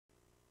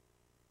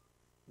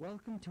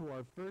Welcome to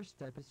our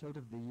first episode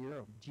of the year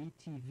of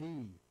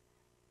GTV.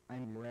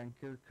 I'm your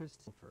anchor,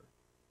 Christopher.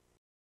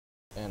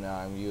 And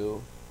I'm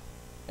you,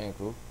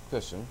 anchor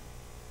Christian.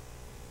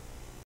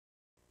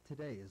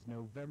 Today is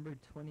November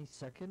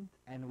 22nd,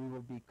 and we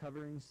will be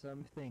covering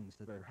some things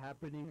that are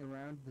happening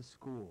around the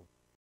school.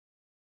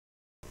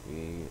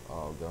 We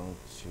are going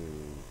to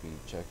be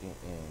checking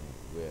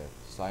in with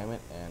Simon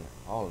and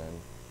Holland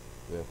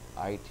with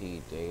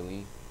IT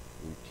Daily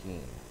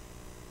Routine.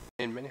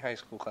 In many high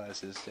school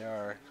classes, there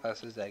are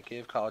classes that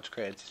give college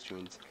credit to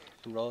students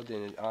enrolled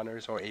in an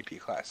honors or AP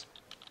class.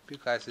 AP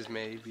classes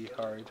may be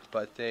hard,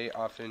 but they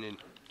often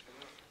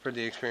for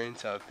the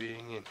experience of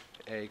being in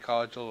a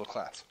college-level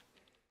class.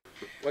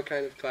 What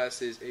kind of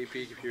class is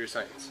AP Computer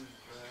Science?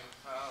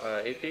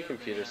 AP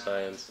Computer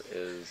Science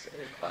is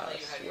a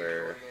class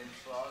where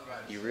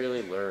you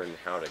really learn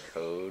how to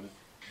code,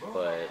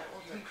 but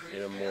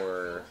in a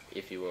more,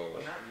 if you will,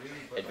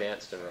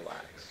 advanced and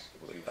relaxed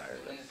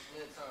environment.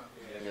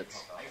 And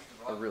it's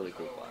a really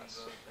cool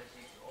class.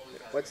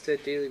 What's the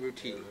daily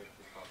routine?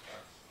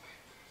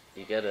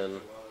 You get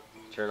in,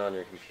 turn on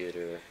your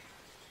computer,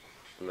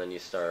 and then you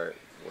start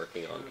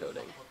working on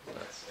coding.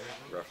 That's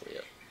roughly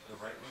it.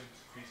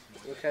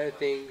 What kind of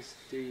things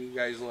do you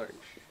guys learn?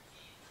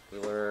 We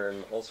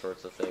learn all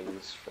sorts of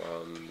things,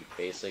 from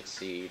basic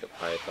C to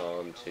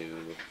Python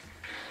to,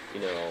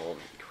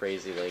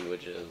 crazy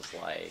languages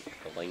like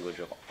the language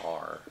of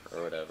R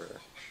or whatever.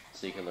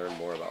 So you can learn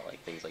more about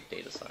things like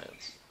data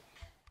science.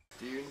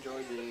 Do you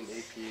enjoy being in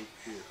AP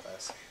Computer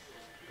class?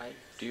 I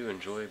do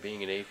enjoy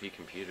being in AP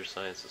Computer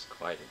Sciences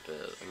quite a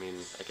bit. I mean,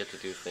 I get to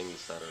do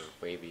things that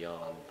are way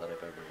beyond that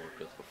I've ever worked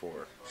with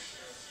before.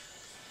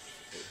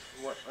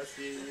 What's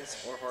the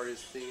easiest or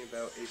hardest thing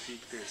about AP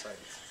Computer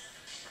Science?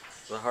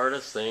 The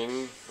hardest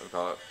thing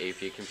about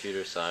AP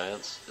Computer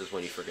Science is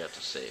when you forget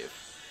to save.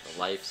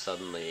 Life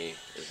suddenly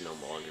is no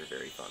longer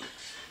very fun.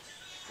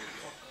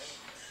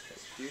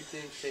 Do you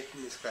think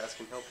taking this class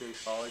can help you in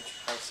college?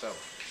 How so?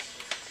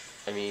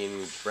 I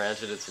mean,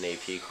 granted it's an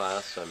AP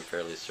class, so I'm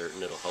fairly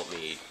certain it'll help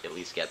me at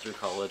least get through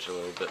college a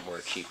little bit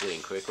more cheaply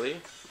and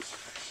quickly.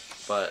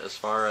 But as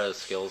far as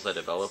skills I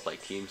develop,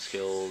 like team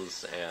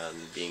skills and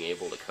being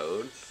able to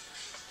code,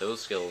 those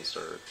skills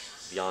are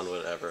beyond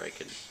whatever I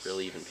could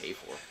really even pay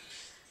for.